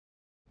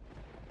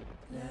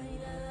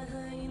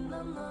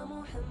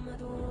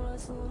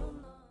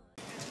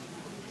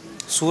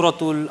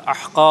Suratul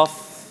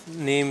Ahqaf,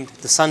 named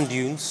the Sand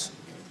Dunes,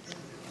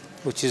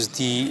 which is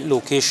the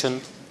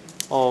location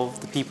of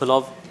the people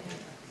of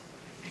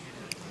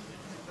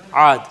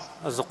Ad,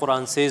 as the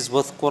Quran says,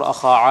 وَاذْكُرْ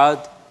أَخَا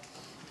عَادٍ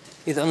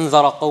إِذْ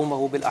أَنذَرَ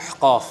قَوْمَهُ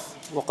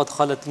بِالْأَحْقَافِ وَقَدْ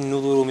خَلَتِ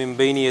النُّذُرُ مِنْ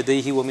بَيْنِ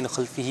يَدَيْهِ وَمِنْ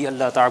خَلْفِهِ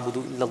أَلَّا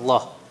تَعْبُدُوا إِلَّا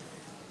اللَّهِ.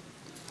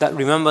 That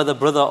remember the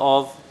brother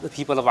of the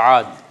people of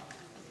Ad,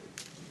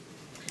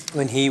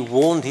 when he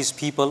warned his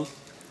people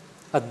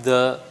at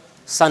the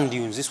sand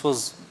dunes. This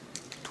was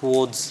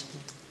towards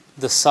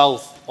the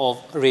south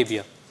of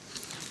Arabia.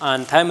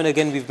 And time and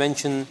again we've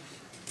mentioned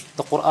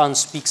the Quran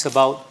speaks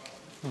about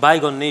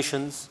bygone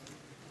nations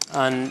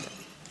and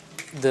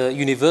the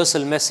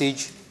universal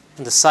message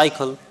and the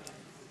cycle,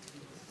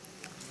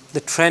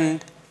 the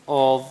trend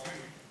of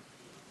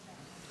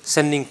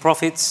sending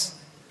prophets,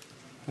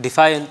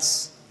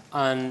 defiance,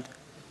 and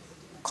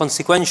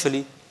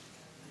consequentially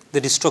the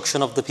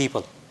destruction of the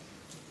people.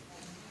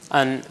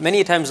 And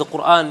many times the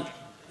Quran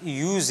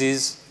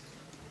uses,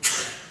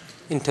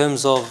 in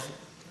terms of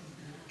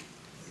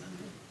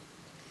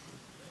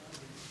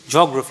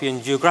geography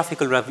and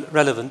geographical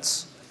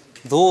relevance,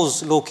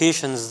 those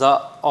locations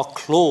that are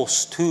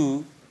close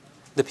to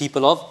the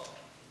people of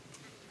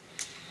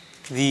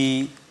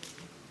the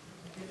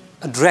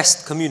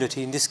addressed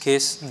community, in this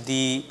case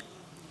the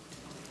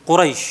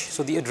Quraysh.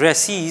 So the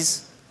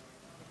addressees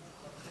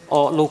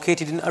are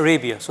located in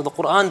Arabia. So the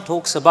Quran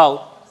talks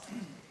about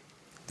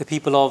the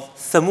people of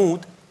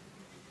Thamud,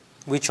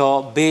 which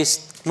are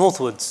based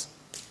northwards,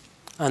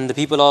 and the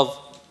people of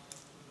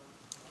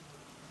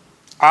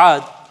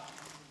Ad,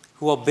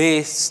 who are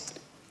based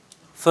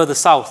further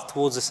south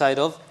towards the side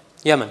of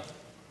Yemen.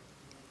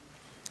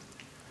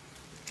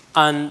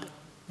 And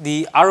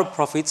the Arab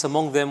prophets,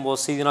 among them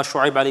was Sayyidina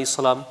Shu'aib alayhi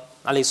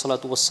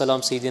salatu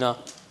wassalam, Sayyidina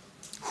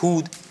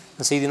Hud,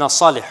 and Sayyidina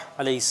Salih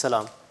alayhi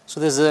salam.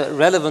 So there's a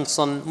relevance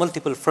on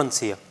multiple fronts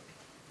here.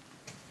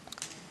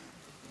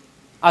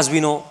 As we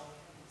know,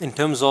 in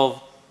terms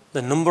of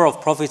the number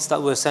of prophets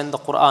that were sent, the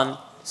Quran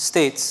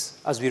states,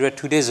 as we read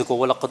 2 days ago,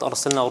 وَلَقَدْ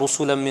أَرْسَلْنَا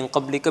رُسُلًا مِّن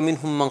قَبْلِكَ مِنْهُمْ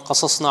مَنْ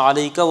قَصَصْنَا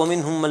عَلَيْكَ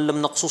وَمِنْهُمْ مَنْ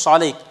لَمْ نَقْصُصْ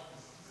عَلَيْكَ.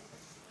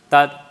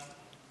 That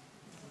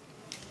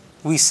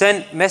we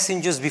sent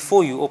messengers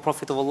before you, O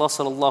Prophet of Allah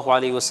sallallahu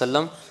alaihi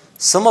wasallam.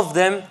 Some of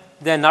them,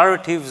 their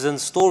narratives and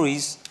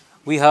stories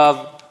we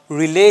have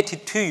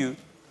related to you,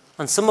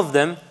 and some of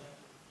them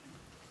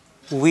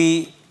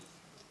we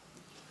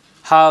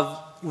have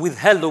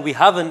withheld, or we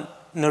haven't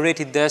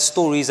narrated their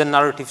stories and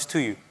narratives to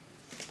you.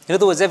 In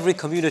other words, every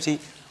community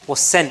was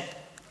sent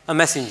a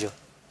messenger,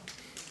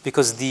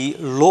 because the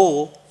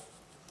law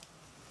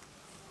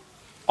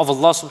of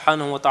Allah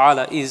subhanahu wa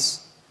ta'ala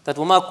is that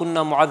وَمَا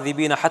كُنَّا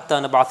مُعَذِّبِينَ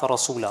حَتَّى نَبْعَثَ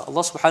رَسُولًا.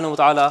 Allah subhanahu wa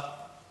ta'ala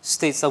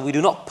states that we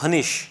do not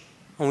punish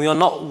and we are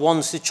not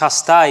ones to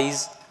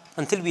chastise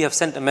until we have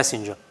sent a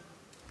messenger.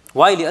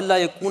 Why?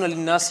 لِأَلَّا يَكُونَ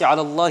لِلنَّاسِ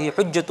عَلَى اللَّهِ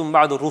حُجَّةٌ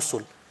بَعْدَ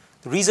الرُّسُلِ.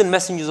 The reason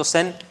messengers are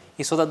sent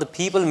is so that the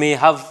people may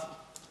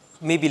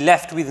be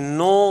left with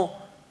no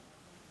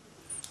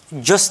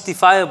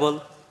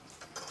justifiable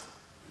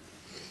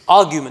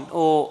argument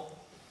or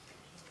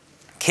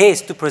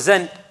case to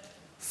present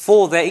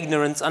for their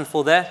ignorance and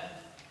for their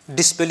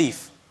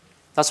disbelief.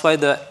 That's why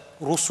the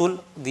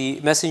Rusul, the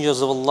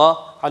messengers of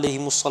Allah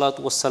alayhimus salatu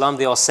wassalam,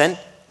 they are sent,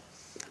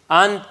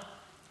 and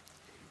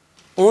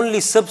only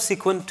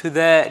subsequent to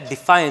their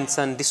defiance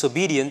and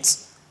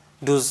disobedience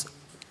does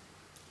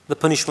the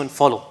punishment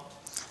follow.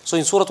 So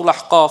in Surah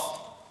Al-Ahqaf,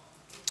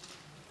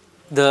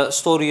 the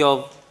story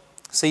of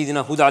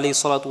Sayyidina Hud alayhi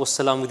salatu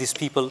wassalam with his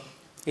people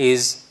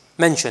is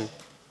mentioned.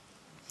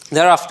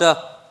 Thereafter,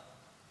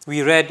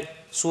 we read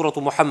Surah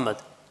Muhammad.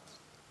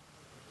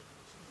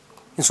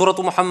 In Surah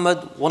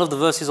Muhammad, one of the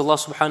verses, Allah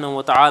subhanahu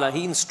wa ta'ala,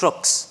 He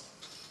instructs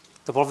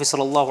the Prophet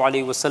sallallahu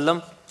alayhi wa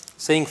sallam,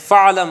 saying,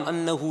 فَعْلَمْ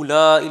أَنَّهُ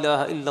لَا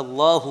إِلَهَ إِلَّا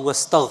اللَّهُ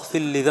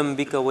وَاسْتَغْفِرْ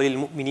لِذَنْبِكَ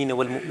وَلِلْمُؤْمِنِينَ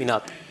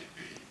وَالْمُؤْمِنَاتِ.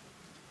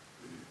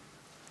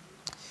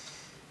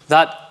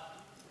 That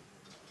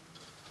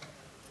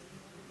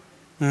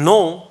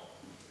know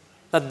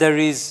that there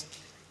is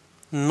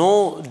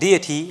no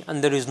deity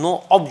and there is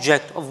no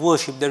object of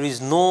worship, there is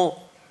no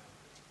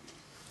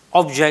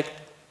object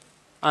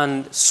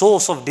and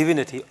source of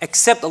divinity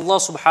except Allah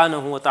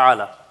subhanahu wa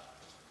ta'ala.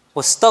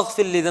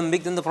 وَاسْتَغْفِرْ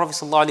لِذَنْبِكَ. Then the Prophet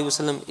sallallahu alayhi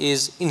wa sallam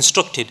is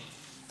instructed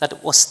that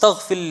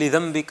وَاسْتَغْفِرْ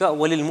لِذَنْبِكَ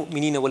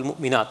وَلِلْمُؤْمِنِينَ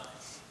وَالْمُؤْمِنَاتِ.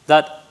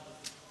 That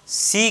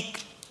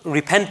seek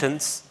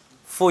repentance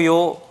for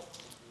your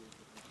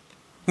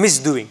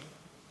misdoing.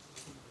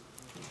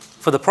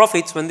 For the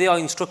prophets, when they are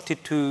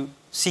instructed to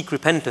seek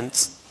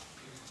repentance,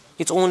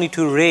 it's only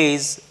to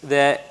raise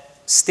their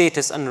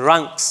status and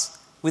ranks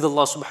with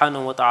Allah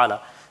subhanahu wa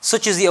ta'ala.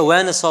 Such is the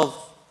awareness of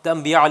the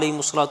Anbiya alayhi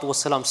salatu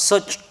wasalam,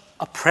 such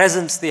a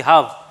presence they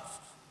have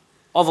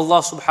of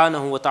Allah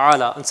subhanahu wa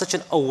ta'ala, and such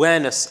an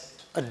awareness,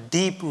 a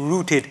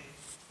deep-rooted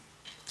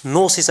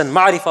gnosis and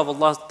ma'rifah of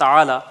Allah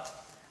ta'ala,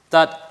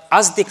 that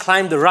as they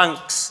climb the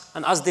ranks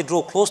and as they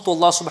draw close to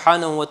Allah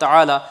subhanahu wa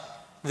ta'ala,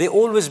 they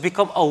always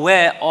become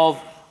aware of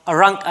a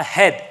rank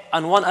ahead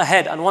and one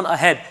ahead and one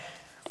ahead.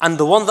 And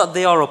the one that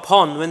they are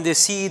upon, when they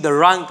see the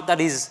rank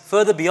that is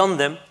further beyond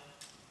them,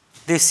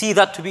 they see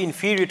that to be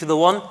inferior to the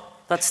one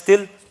that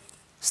still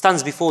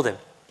stands before them.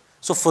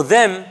 So for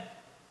them,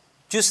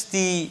 just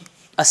the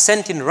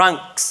ascent in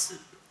ranks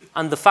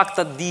and the fact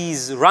that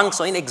these ranks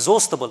are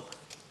inexhaustible,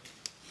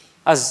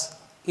 as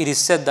it is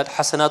said that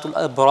Hasanatul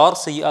Abrar,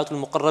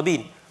 Sayyiatul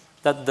Muqarrabin,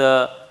 that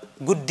the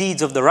good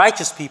deeds of the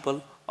righteous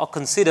people are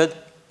considered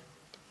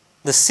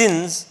the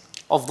sins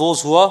of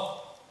those who are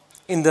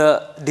in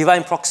the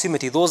divine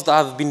proximity, those that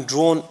have been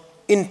drawn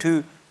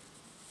into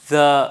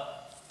the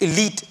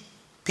elite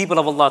people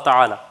of Allah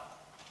Ta'ala.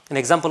 An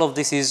example of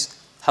this is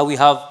how we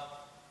have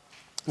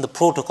the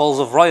protocols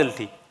of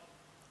royalty.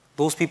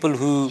 Those people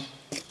who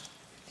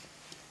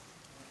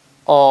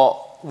are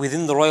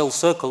within the royal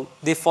circle,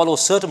 they follow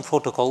certain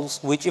protocols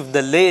which if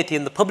the laity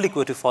and the public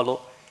were to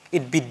follow,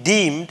 it'd be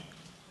deemed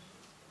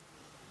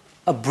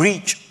a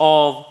breach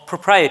of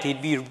propriety,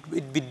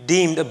 it'd be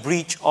deemed a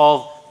breach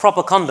of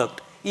proper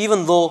conduct,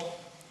 even though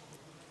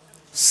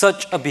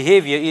such a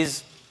behavior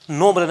is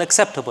noble and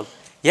acceptable.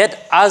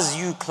 Yet as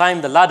you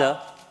climb the ladder,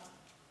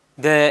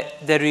 there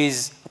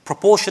is a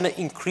proportionate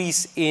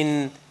increase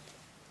in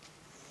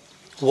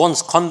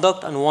one's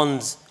conduct and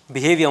one's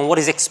behavior and what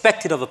is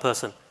expected of a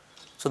person.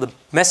 So the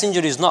messenger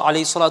is not,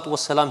 alayhi salatu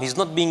wasalam, he's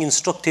not being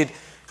instructed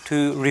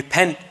to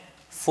repent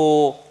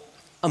for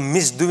a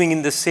misdoing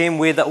in the same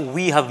way that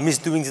we have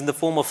misdoings in the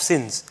form of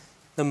sins.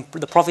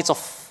 The prophets,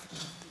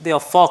 they are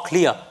far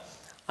clear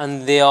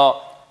and they are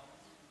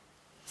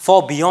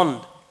far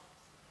beyond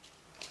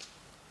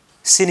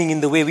sinning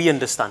in the way we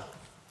understand.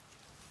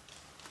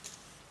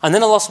 And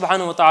then Allah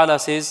subhanahu wa ta'ala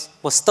says,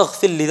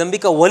 وَاسْتَغْفِرْ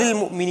لِذَنْبِكَ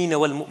وَلِلْمُؤْمِنِينَ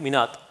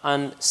وَالْمُؤْمِنَاتِ,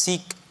 and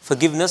seek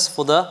forgiveness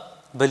for the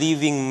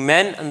believing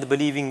men and the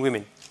believing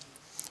women.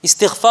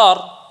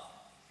 Istighfar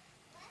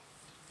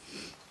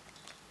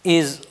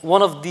is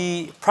one of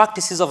the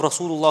practices of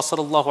Rasulullah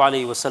sallallahu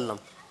alayhi wa sallam.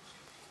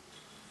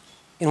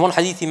 In one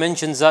hadith he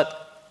mentions that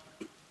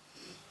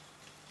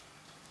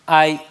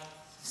I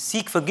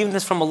seek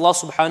forgiveness from Allah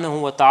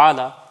subhanahu wa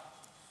ta'ala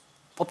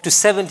up to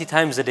 70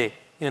 times a day.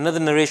 In another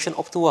narration,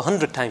 up to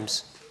 100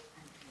 times.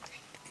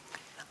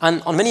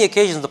 And on many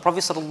occasions, the Prophet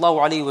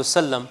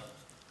ﷺ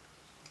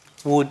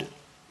would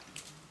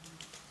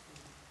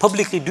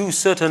publicly do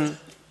certain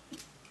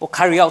or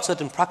carry out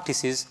certain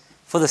practices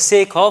for the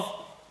sake of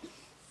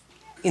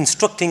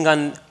instructing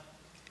and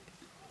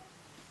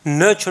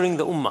nurturing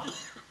the ummah.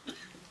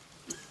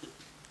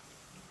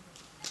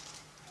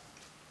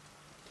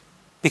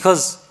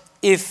 Because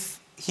if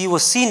he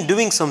was seen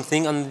doing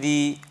something and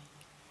the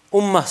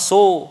ummah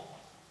saw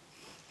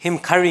him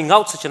carrying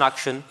out such an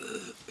action,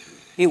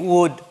 it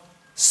would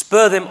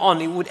spur them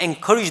on, it would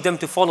encourage them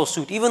to follow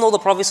suit. Even though the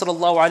Prophet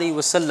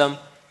ﷺ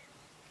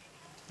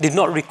did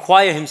not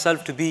require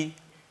himself to be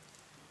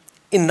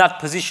in that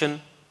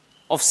position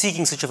of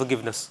seeking such a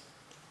forgiveness.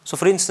 So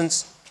for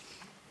instance,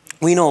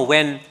 we know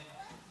when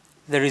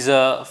there is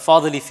a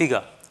fatherly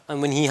figure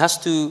and when he has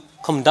to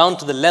come down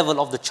to the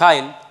level of the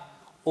child,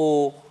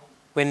 or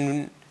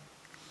when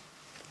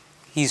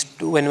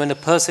a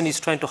person is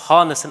trying to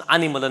harness an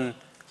animal and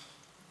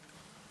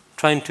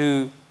trying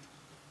to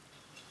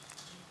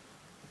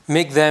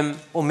make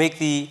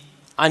the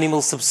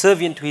animal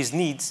subservient to his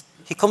needs,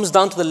 he comes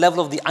down to the level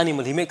of the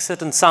animal, he makes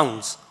certain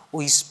sounds,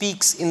 or he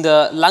speaks in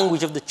the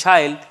language of the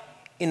child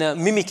in a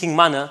mimicking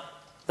manner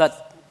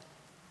that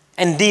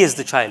endears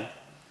the child.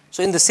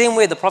 So in the same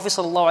way, the Prophet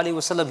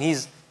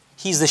ﷺ,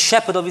 he's the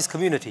shepherd of his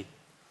community.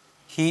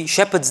 He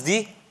shepherds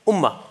the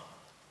ummah.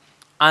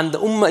 And the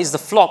ummah is the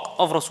flock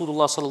of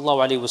Rasulullah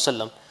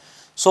ﷺ.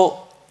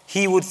 So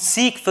he would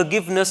seek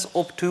forgiveness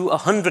up to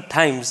 100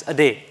 times a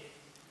day.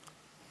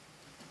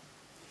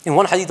 In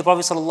one hadith, the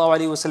Prophet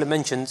ﷺ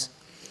mentions,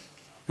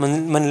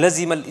 من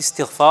لزم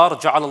الاستغفار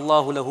جعل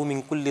الله له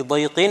من كل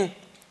ضيق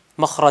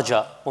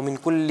مخرجا ومن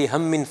كل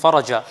هم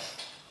فرجا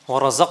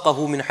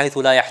ورزقه من حيث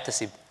لا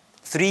يحتسب.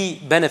 3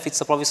 benefits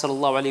the Prophet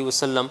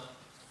ﷺ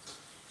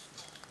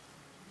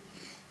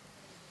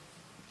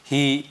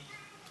he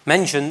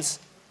mentions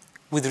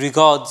with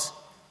regards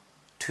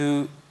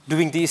to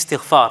doing the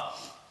istighfar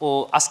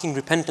or asking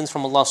repentance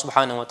from Allah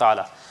subhanahu wa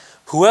ta'ala.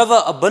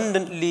 Whoever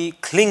abundantly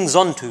clings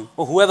on to,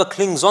 or whoever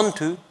clings on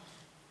to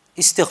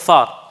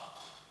istighfar,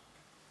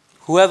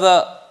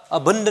 whoever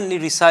abundantly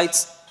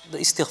recites the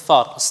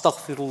istighfar,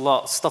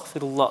 astaghfirullah,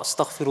 astaghfirullah,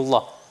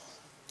 astaghfirullah.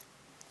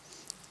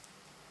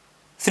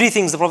 3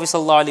 things the Prophet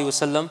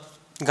ﷺ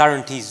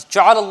guarantees.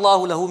 جَعَلَ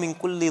اللَّهُ لَهُ مِن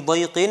كُلِّ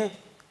ضَيْقٍ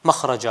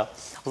مَخْرَجًا.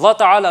 Allah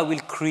Ta'ala will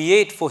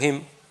create for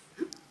him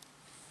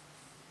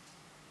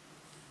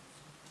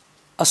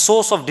a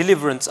source of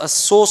deliverance, a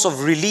source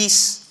of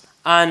release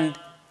and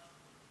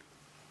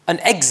an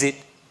exit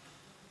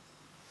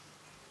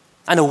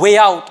and a way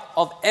out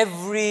of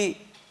every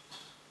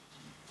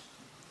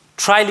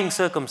trialing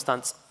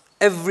circumstance,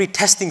 every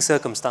testing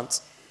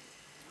circumstance.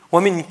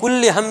 وَمِن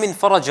كُلِّ هَمٍّ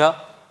فَرَجًا.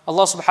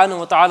 Allah subhanahu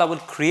wa ta'ala will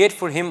create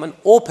for him an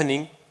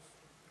opening.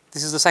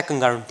 This is the second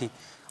guarantee.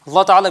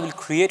 Allah Ta'ala will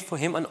create for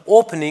him an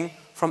opening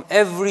from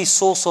every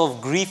source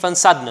of grief and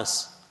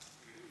sadness.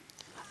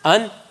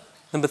 And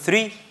number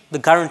 3, the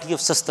guarantee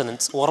of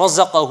sustenance.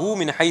 وَرَزَقَهُ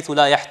مِنْ حَيْثُ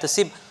لَا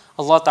يَحْتَسِبْ.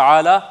 Allah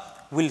Ta'ala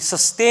will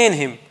sustain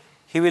him.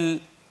 He will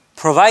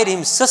provide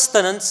him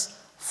sustenance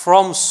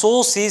from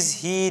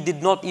sources he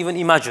did not even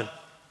imagine.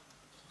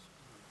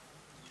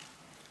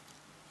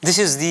 This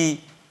is the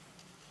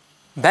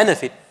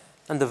benefit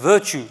and the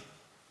virtue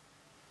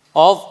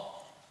of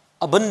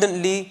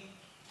abundantly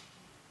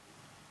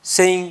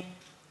saying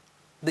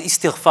the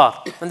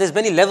istighfar. And there's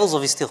many levels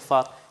of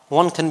istighfar.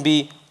 One can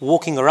be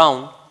walking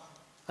around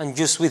and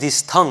just with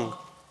his tongue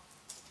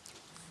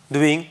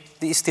doing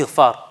the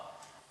istighfar.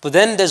 But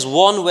then there's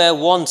one where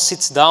one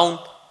sits down,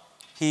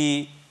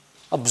 he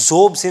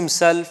absorbs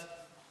himself,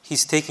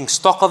 he's taking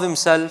stock of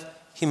himself,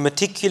 he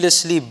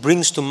meticulously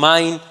brings to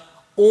mind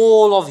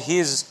all of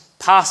his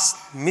past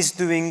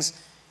misdoings,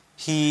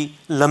 he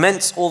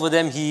laments over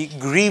them, he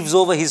grieves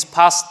over his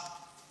past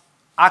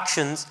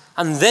actions,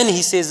 and then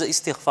he says the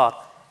istighfar.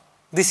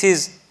 This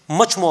is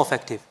much more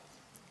effective.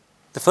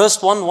 The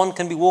first one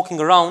can be walking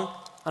around,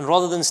 and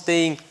rather than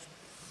staying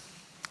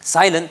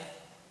silent,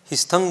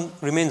 his tongue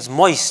remains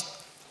moist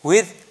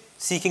with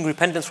seeking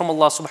repentance from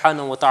Allah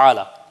subhanahu wa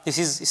ta'ala. This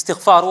is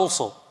istighfar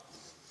also.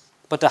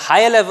 But a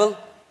higher level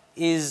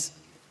is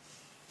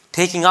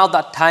taking out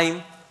that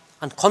time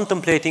and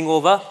contemplating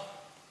over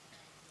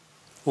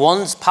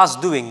one's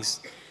past doings.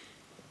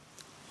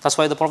 That's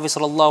why the Prophet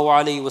sallallahu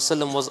alaihi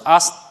wasallam was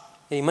asked,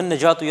 "Man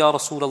najatu ya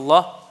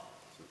Rasulullah?"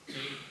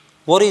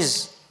 What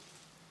is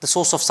the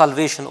source of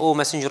salvation, O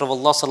Messenger of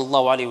Allah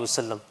sallallahu alaihi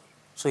wasallam?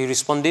 So he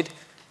responded,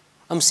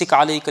 "Amsik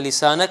alayka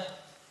lisanak,"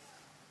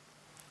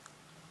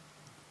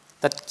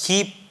 that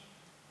keep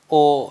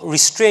or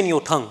restrain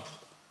your tongue.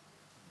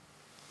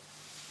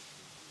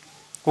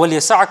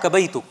 وَلْيَسَعَكَ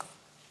بَيْتُكَ,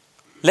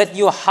 let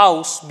your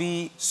house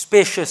be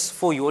spacious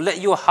for you, or let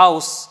your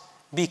house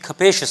be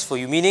capacious for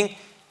you, meaning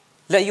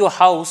let your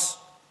house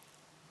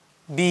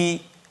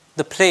be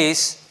the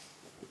place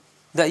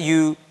that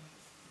you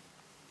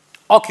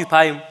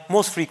occupy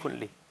most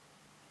frequently.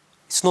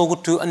 It's no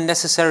good to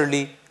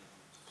unnecessarily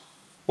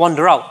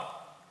wander out,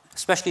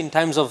 especially in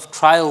times of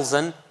trials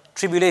and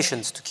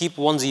tribulations, to keep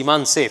one's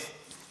iman safe.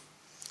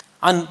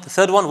 And the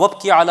third one,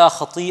 وَابْكِ عَلَى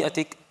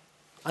خَطِيئَتِكَ,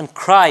 and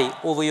cry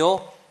over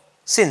your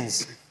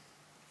sins.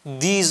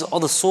 These are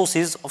the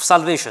sources of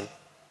salvation.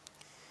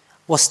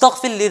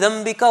 وَاسْتَغْفِرْ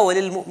لِذَنْبِكَ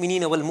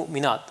وَلِلْمُؤْمِنِينَ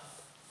وَالْمُؤْمِنَاتِ.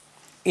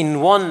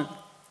 In one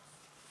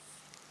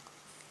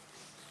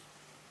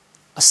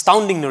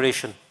astounding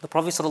narration, the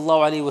Prophet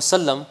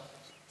ﷺ,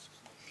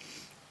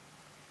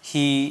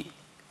 he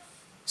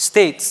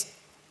states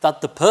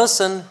that the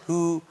person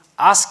who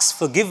asks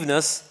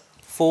forgiveness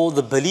for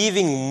the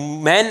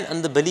believing men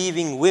and the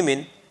believing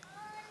women,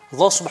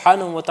 Allah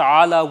subhanahu wa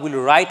ta'ala will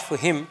write for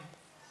him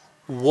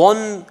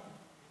one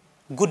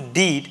good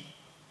deed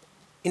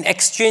in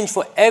exchange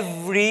for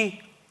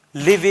every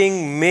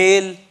living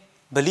male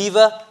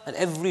believer and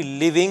every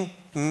living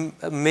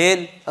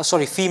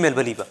female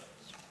believer.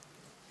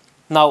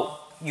 Now,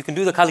 you can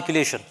do the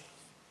calculation.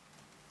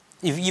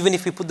 Even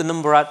if we put the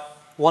number at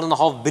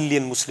 1.5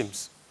 billion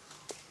Muslims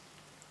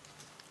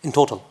in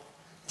total,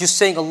 just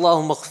saying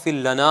Allahumma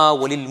ghfir lana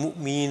walil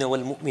mu'minina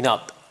wal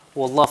mu'minat.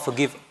 Oh Allah,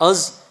 forgive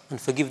us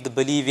and forgive the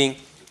believing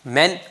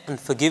men and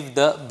forgive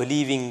the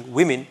believing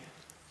women.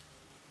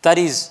 That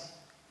is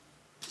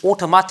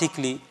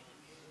automatically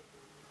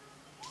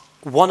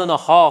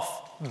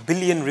 1.5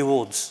 billion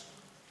rewards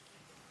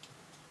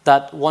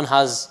that one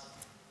has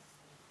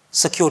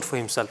secured for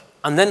himself.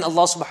 And then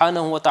Allah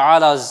subhanahu wa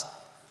ta'ala's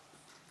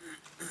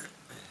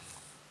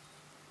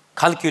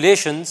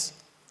calculations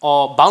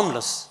are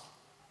boundless.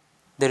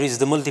 There is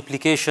the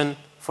multiplication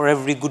for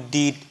every good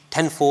deed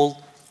tenfold,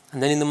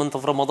 and then in the month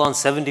of Ramadan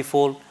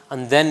 70-fold,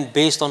 and then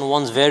based on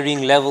one's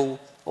varying level,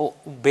 or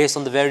based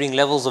on the varying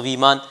levels of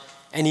iman,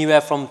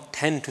 anywhere from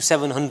 10 to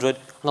 700.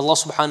 And Allah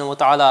subhanahu wa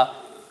ta'ala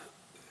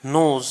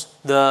knows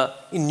the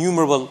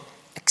innumerable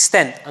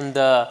extent and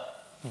the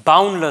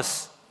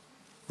boundless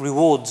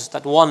rewards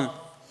that one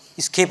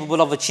is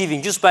capable of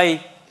achieving just by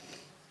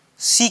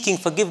seeking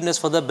forgiveness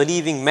for the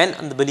believing men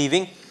and the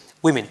believing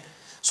women.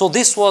 So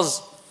this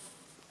was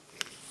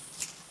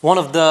one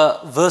of the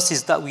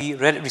verses that we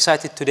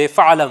recited today.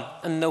 فَعْلَمْ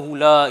أَنَّهُ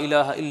لَا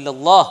إِلَهَ إِلَّا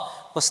اللَّهُ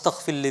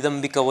وَاسْتَغْفِرْ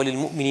لِذَنْبِكَ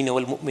وَلِلْمُؤْمِنِينَ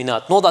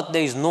وَالْمُؤْمِنَاتِ. Know that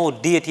there is no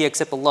deity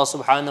except Allah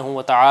subhanahu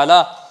wa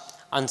ta'ala,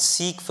 and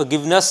seek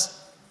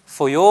forgiveness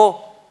for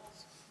your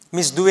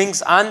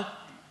misdoings and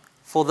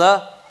for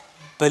the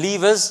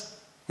believers,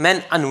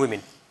 men and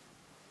women.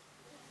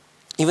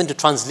 Even to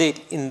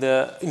translate in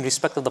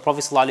respect of the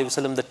Prophet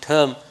ﷺ, the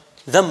term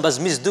dhanb as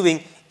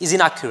misdoing is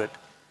inaccurate,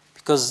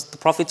 because the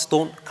Prophets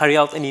don't carry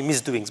out any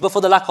misdoings. But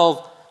for the lack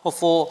of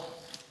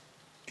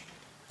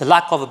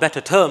a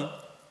better term,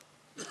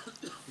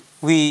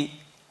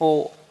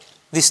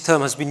 this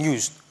term has been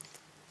used.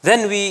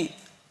 Then we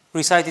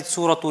recited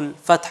Surah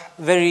Al-Fath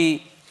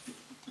very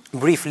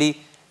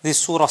briefly. This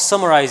surah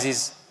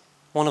summarizes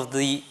one of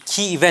the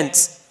key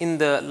events in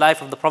the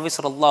life of the Prophet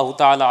sallallahu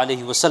ta'ala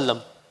alayhi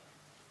wasallam,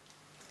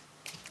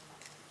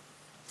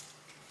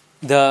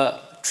 the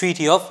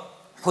Treaty of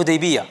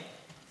Hudaybiyah.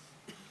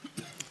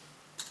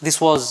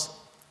 this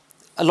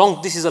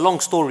is a long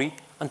story,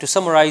 and to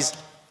summarize,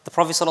 the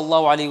Prophet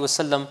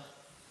ﷺ,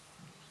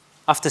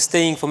 after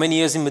staying for many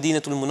years in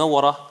Madinatul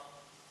Munawwarah,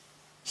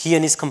 he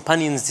and his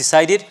companions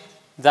decided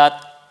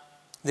that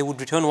they would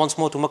return once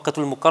more to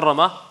Makkatul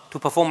Mukarramah to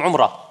perform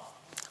Umrah.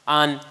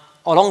 And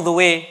along the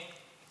way,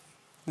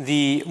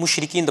 the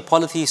mushrikeen, the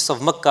polytheists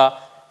of Makkah,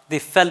 they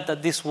felt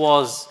that this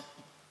was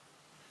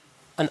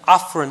an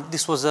affront,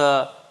 this was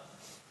a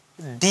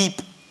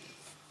deep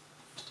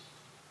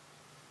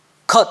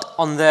cut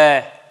on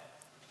their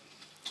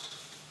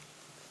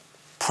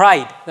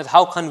pride, that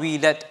how can we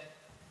let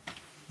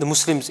the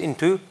Muslims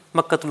into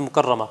Makkatul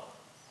Mukarramah.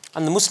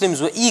 And the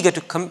Muslims were eager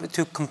to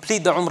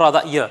complete the Umrah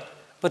that year.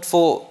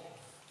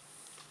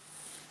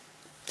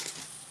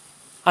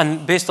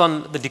 And based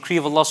on the decree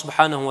of Allah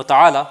subhanahu wa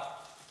ta'ala,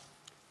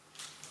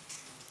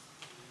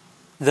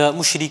 the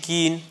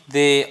mushrikeen,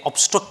 they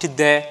obstructed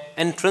their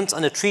entrance,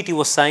 and a treaty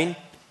was signed,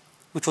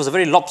 which was a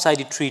very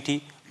lopsided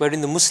treaty,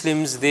 wherein the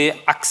Muslims, they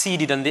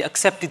acceded and they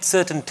accepted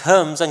certain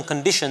terms and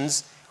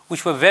conditions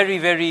which were very,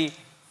 very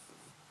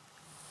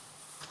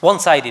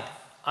one-sided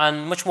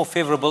and much more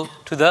favorable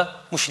to the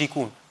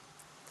mushrikun.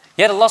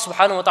 Yet Allah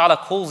subhanahu wa ta'ala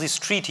calls this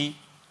treaty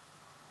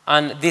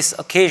and this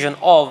occasion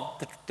of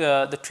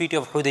the Treaty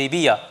of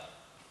Hudaybiyah.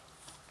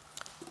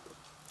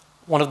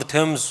 One of the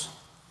terms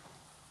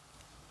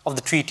of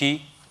the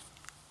treaty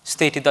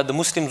stated that the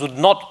Muslims would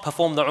not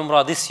perform the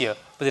Umrah this year,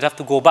 but they'd have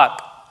to go back.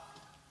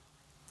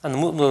 And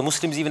the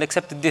Muslims even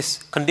accepted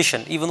this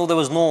condition, even though there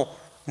was no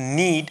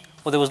need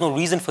or there was no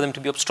reason for them to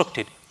be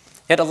obstructed.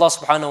 Yet Allah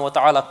subhanahu wa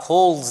ta'ala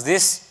calls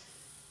this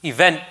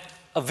event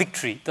a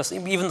victory. Thus,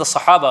 even the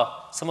Sahaba,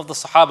 some of the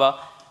Sahaba,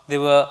 they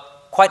were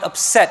quite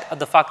upset at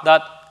the fact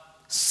that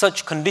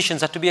such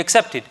conditions had to be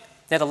accepted.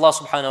 Yet Allah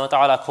subhanahu wa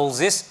ta'ala calls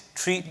this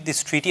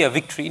treaty a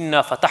victory.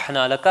 Inna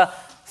fatahna laka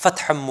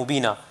fatham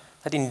mubina.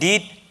 That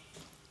indeed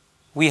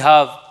we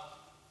have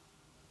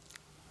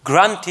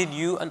granted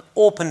you an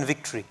open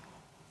victory.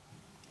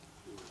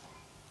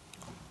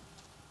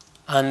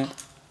 And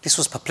this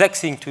was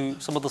perplexing to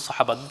some of the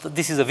Sahaba.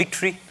 This is a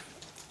victory.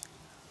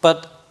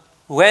 But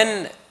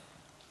when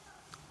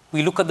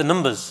we look at the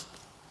numbers,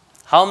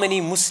 how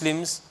many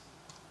Muslims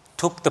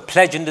took the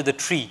pledge under the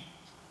tree?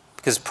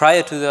 Because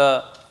prior to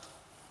the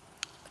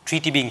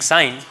treaty being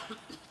signed,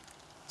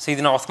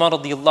 Sayyidina Uthman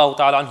radiyallahu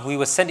ta'ala anhu, he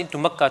was sent into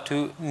Makkah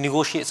to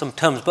negotiate some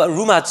terms. But a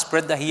rumor had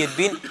spread that he had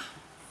been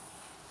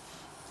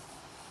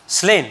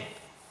slain.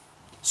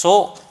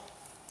 So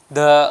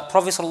the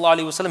Prophet sallallahu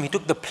alaihi wasallam, he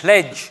took the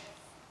pledge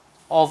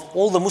of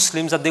all the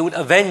Muslims that they would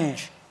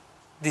avenge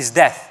this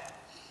death.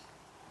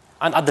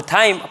 And at the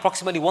time,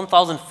 approximately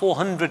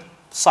 1,400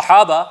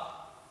 Sahaba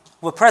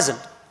were present.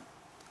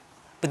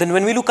 But then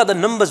when we look at the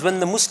numbers, when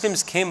the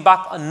Muslims came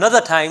back another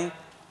time,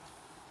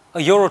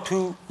 a year or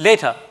two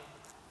later,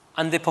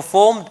 and they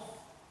performed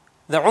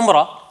the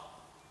Umrah,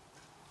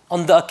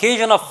 on the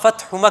occasion of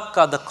Fathu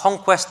Makkah, the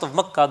conquest of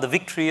Makkah, the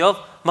victory of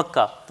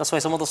Makkah. That's why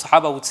some of the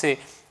Sahaba would say,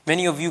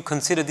 many of you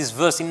consider this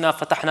verse, Inna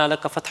fatahna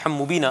laka fatham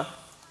mubina.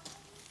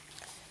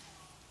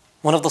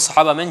 One of the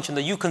Sahaba mentioned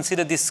that you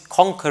consider this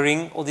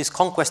conquering or this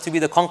conquest to be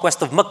the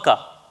conquest of Makkah,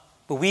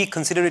 but we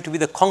consider it to be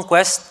the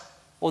conquest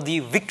or the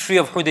victory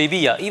of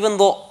Hudaybiyah. Even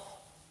though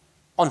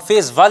on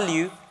face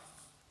value,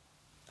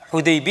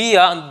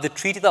 Hudaybiyah and the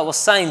treaty that was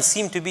signed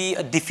seemed to be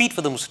a defeat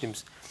for the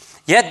Muslims.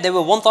 Yet there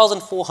were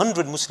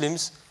 1,400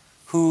 Muslims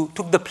who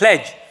took the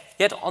pledge.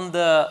 Yet on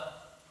the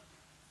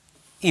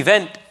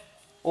event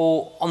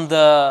or on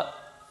the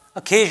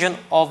occasion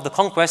of the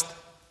conquest,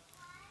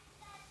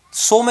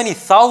 so many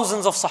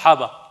thousands of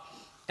Sahaba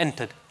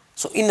entered.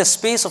 So in the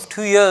space of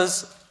 2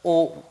 years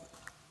or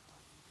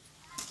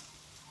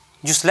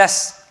just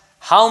less,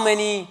 how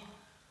many,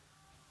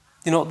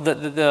 the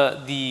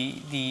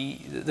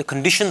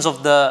conditions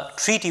of the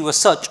treaty were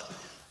such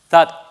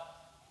that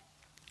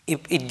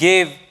it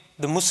gave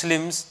the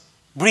Muslims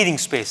breathing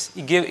space.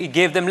 It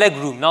gave them leg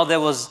room. Now there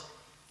was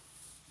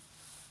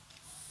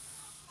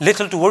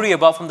little to worry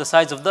about from the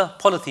sides of the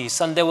polytheists,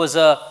 and there was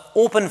an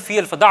open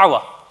field for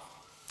da'wah.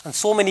 And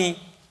so many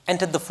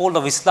entered the fold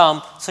of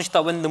Islam, such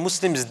that when the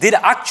Muslims did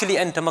actually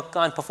enter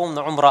Makkah and perform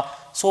the Umrah,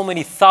 so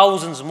many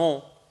thousands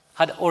more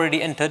had already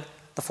entered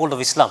the fold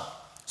of Islam.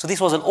 So this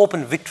was an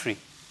open victory.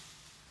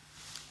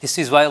 This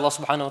is why Allah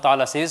subhanahu wa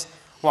ta'ala says,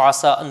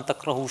 وَعَسَىٰ أَن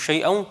تَكْرَهُ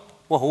شَيْئًا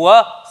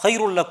وَهُوَ خَيْرٌ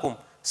لَكُمْ.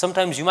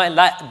 Sometimes you might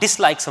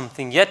dislike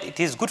something, yet it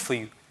is good for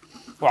you.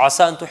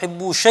 وَعَسَىٰ أَن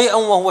تُحِبُّوا شَيْئًا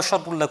وَهُوَ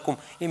شَرٌ لَكُمْ.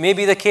 It may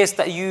be the case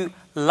that you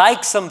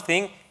like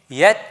something,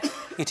 yet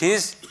it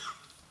is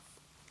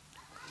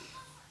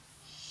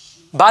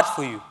bad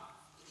for you.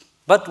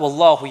 But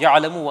وَاللَّهُ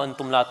يَعْلَمُ وَأَنْتُمْ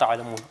لَا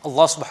تَعْلَمُونَ.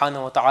 Allah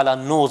subhanahu wa ta'ala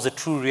knows the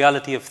true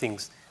reality of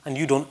things, and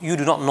you do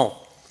not know.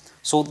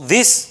 So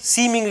this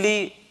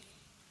seemingly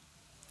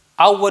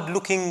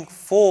outward-looking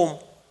form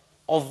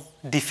of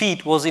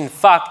defeat was in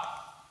fact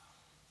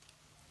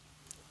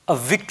a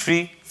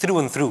victory through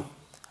and through.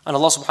 And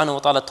Allah subhanahu wa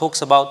ta'ala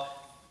talks about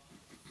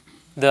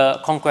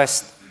the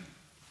conquest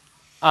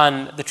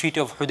and the Treaty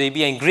of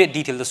Hudaybiyah in great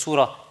detail. The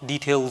surah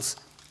details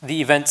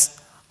the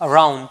events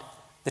around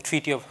the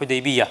Treaty of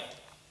Hudaybiyah.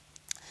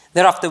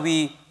 Thereafter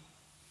we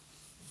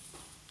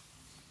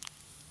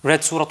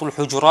read Surah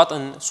Al-Hujurat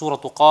and Surah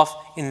Qaf.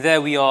 In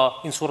there we are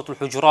in Surah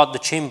Al-Hujurat, the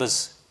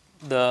chambers,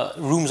 the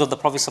rooms of the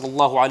Prophet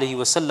sallallahu alaihi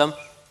wasallam.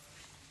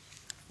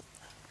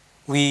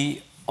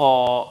 We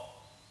are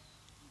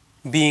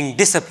being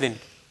disciplined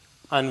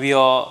and we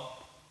are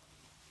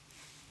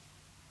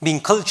being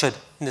cultured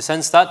in the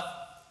sense that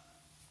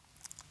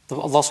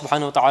Allah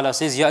subhanahu wa ta'ala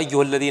says, Ya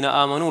ayyuha alladhina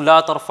amanu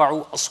la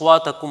tarfa'u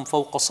aswatakum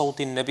fawqa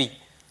sawti nabi.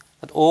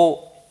 That,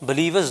 O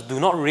believers, do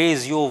not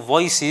raise your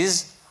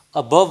voices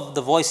above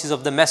the voices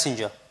of the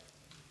Messenger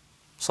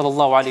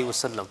sallallahu alaihi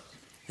wasallam.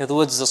 In other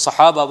words, the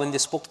Sahaba, when they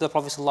spoke to the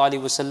Prophet sallallahu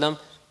alaihi wasallam,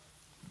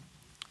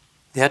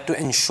 they had to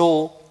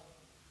ensure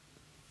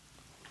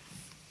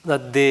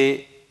that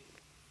they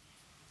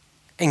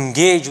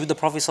engage with the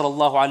Prophet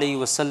sallallahu alaihi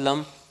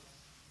wasallam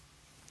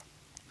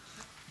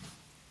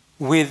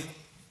with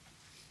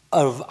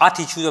an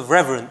attitude of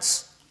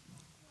reverence.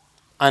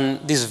 And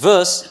this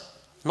verse,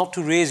 not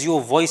to raise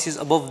your voices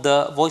above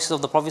the voices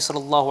of the Prophet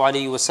sallallahu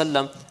alaihi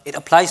wasallam, it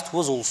applies to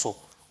us also.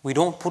 We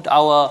don't put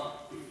our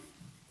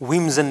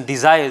whims and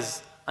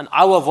desires and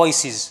our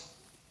voices.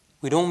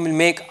 We don't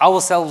make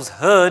ourselves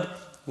heard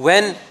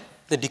when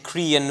the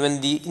decree and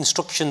when the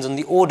instructions and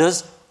the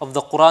orders of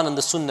the Quran and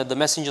the Sunnah, the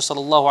Messenger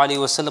sallallahu alaihi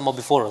wasallam, are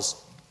before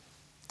us.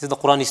 The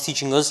Quran is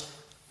teaching us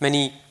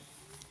many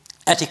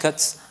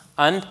etiquettes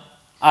and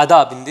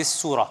adab in this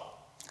surah.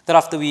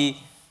 Thereafter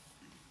we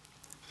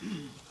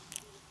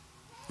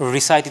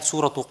recited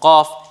Surah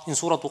Qaf. In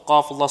Surah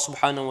Qaf, Allah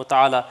subhanahu wa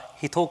ta'ala,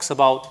 He talks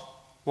about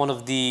one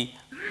of the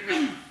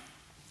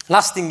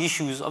lasting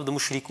issues of the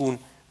mushrikun,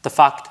 the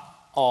fact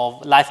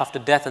of life after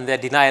death and their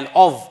denial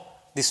of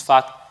this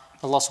fact.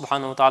 Allah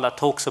subhanahu wa ta'ala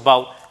talks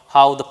about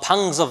how the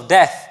pangs of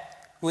death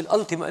will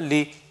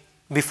ultimately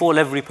befall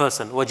every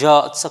person.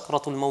 وَجَاءَتْ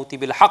سَكْرَةُ الْمَوْتِ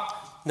بِالْحَقِّ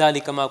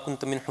ذَلِكَ مَا كُنْتَ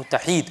مِنْهُ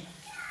تَحِيدٌ.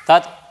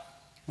 That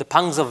the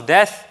pangs of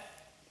death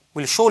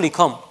will surely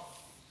come,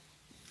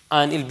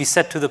 and it'll be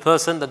said to the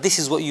person that this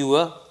is what you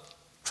were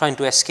trying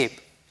to escape.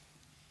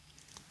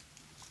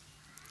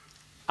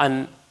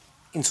 And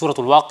in Surah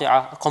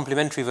Al-Waqi'ah, a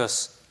complementary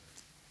verse,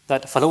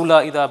 that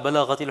فَلَوْلَا إِذَا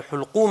بَلَغَتِ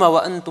الْحُلْقُومَ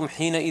وَأَنْتُمْ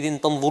حِينَئِذٍ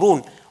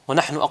تَنْظُرُونَ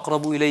وَنَحْنُ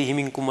أَقْرَبُ إِلَيْهِ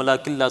مِنْكُمْ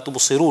وَلَكِنْ لَا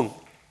تُبْصِرُونَ.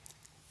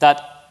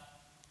 That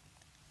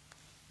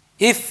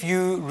if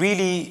you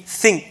really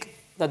think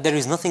that there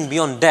is nothing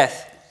beyond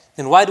death,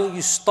 then why don't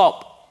you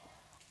stop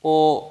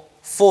or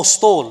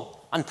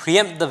forestall and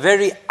preempt the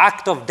very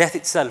act of death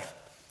itself?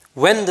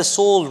 When the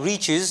soul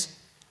reaches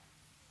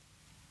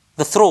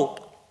the throat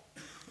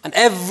and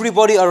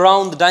everybody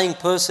around the dying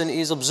person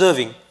is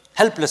observing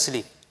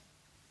helplessly,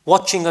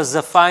 watching as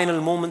the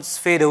final moments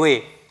fade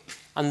away,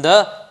 and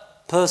the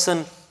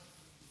person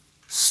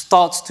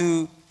starts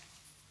to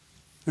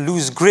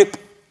lose grip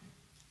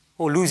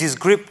or lose his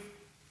grip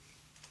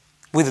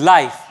with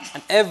life,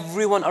 and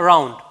everyone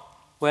around,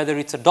 whether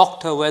it's a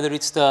doctor, whether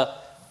it's the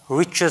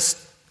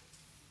richest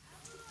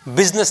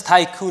business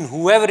tycoon,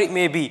 whoever it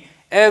may be,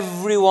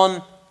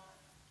 everyone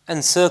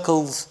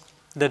encircles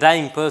the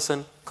dying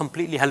person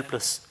completely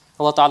helpless.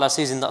 Allah Ta'ala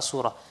says in that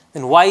surah,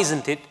 then why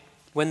isn't it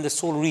when the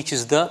soul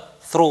reaches the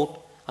throat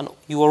and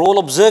you are all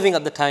observing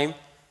at the time,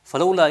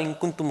 فَلَوْلَا إِن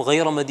كُنْتُمْ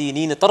غَيْرَ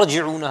مَدِينِينَ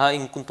تَرْجِعُونَهَا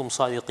إِن كُنْتُمْ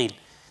صَادِقِينَ.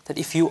 That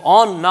if you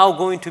are now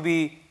going to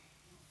be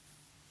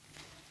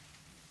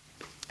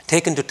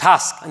taken to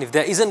task, and if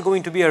there isn't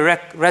going to be a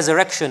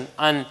resurrection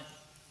and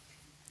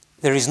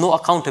there is no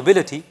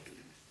accountability,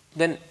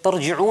 then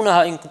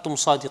تَرْجِعُونَهَا إِن كُنْتُمْ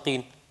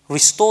صَادِقِينَ.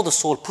 Restore the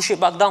soul, push it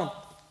back down,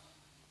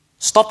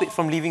 stop it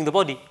from leaving the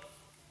body.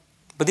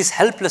 But this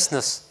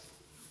helplessness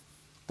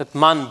that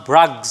man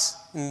brags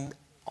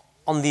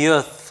on the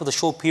earth for the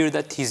short period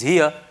that he's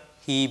here,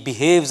 he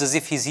behaves as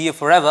if he's here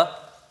forever,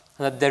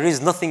 and that there is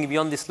nothing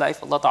beyond this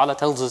life. Allah Ta'ala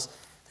tells us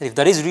that if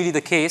that is really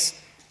the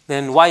case,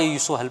 then why are you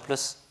so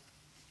helpless?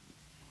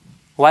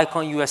 Why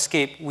can't you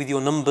escape with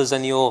your numbers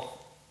and your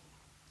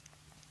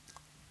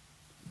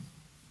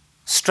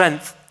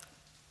strength?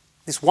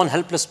 This one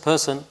helpless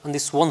person and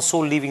this one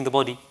soul leaving the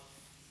body.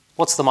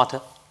 What's the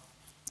matter?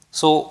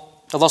 So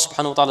Allah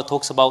subhanahu wa ta'ala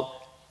talks about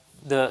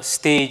the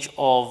stage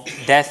of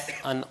death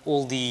and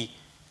all the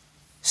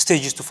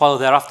stages to follow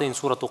thereafter in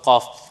Surah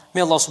Qaf.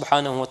 May Allah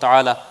subhanahu wa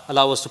ta'ala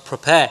allow us to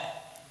prepare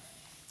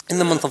in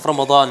the month of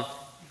Ramadan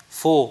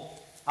for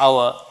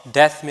our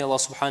death. May Allah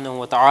subhanahu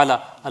wa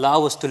ta'ala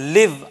allow us to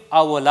live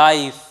our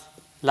life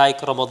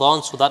like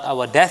Ramadan so that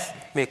our death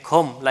may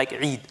come like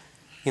Eid.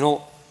 You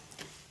know,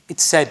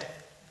 it's said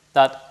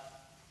that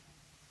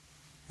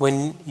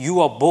when you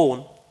are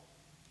born,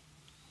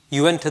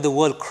 you enter the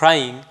world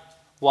crying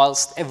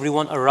whilst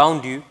everyone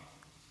around you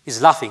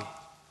is laughing.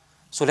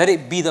 So let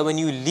it be that when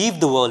you leave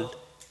the world,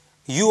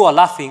 you are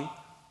laughing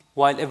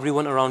while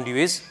everyone around you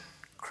is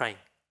crying.